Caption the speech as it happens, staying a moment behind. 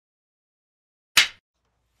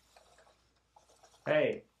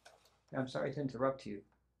Hey, I'm sorry to interrupt you.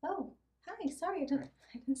 Oh, hi. Sorry, Right.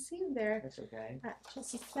 I didn't see you there. That's okay.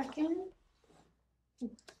 Just a second.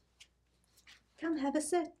 Come have a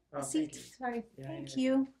sit. A Oh, thank seat. you. Sorry. Yeah, Thank yeah, yeah.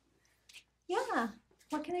 you. Yeah.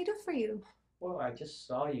 What can I do for you? Well, I just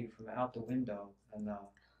saw you from out the window, and I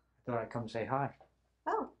thought I'd come say hi.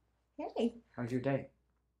 Oh, hey. How's your day?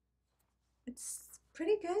 It's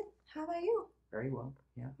pretty good. How about you? Very well.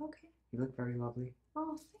 Yeah, Okay. you look very lovely.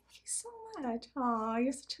 Oh, thank you so much. Oh,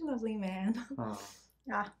 you're such a lovely man. Oh,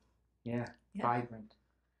 Ah, yeah, yeah. vibrant.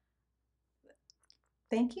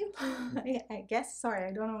 Thank you. I guess. Sorry,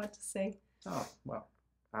 I don't know what to say. Oh, well.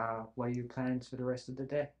 What are your plans for the rest of the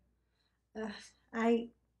day? Uh, I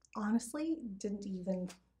honestly didn't even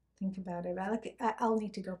think about it. I'll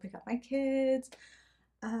need to go pick up my kids.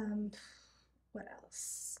 Um, what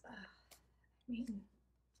else? I mean,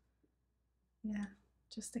 yeah,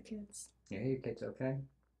 just the kids. Yeah, your kid's okay.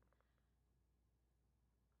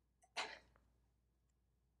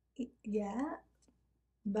 Yeah,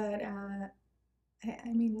 but I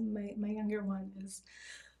mean, my younger one is.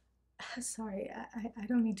 Sorry, I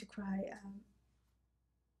don't mean to cry.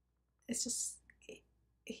 It's just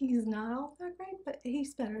he's not all that great, but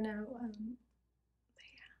he's better now. But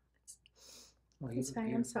yeah, Well, you it's look fine.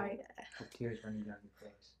 I'm beautiful sorry. with tears running down your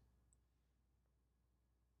face.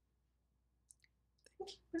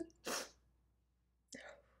 Thank you.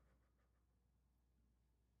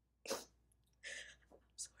 I'm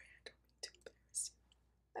sorry. I don't mean to embarrass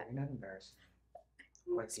you. You're not embarrassing me.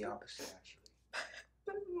 Quite Most the people, opposite, actually.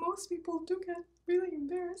 but most people do get really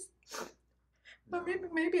embarrassed. But No.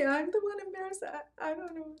 maybe I'm the one embarrassed. I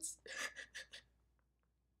don't know.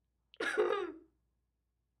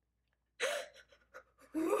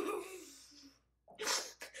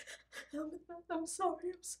 I'm sorry.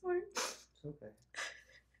 I'm sorry. It's okay.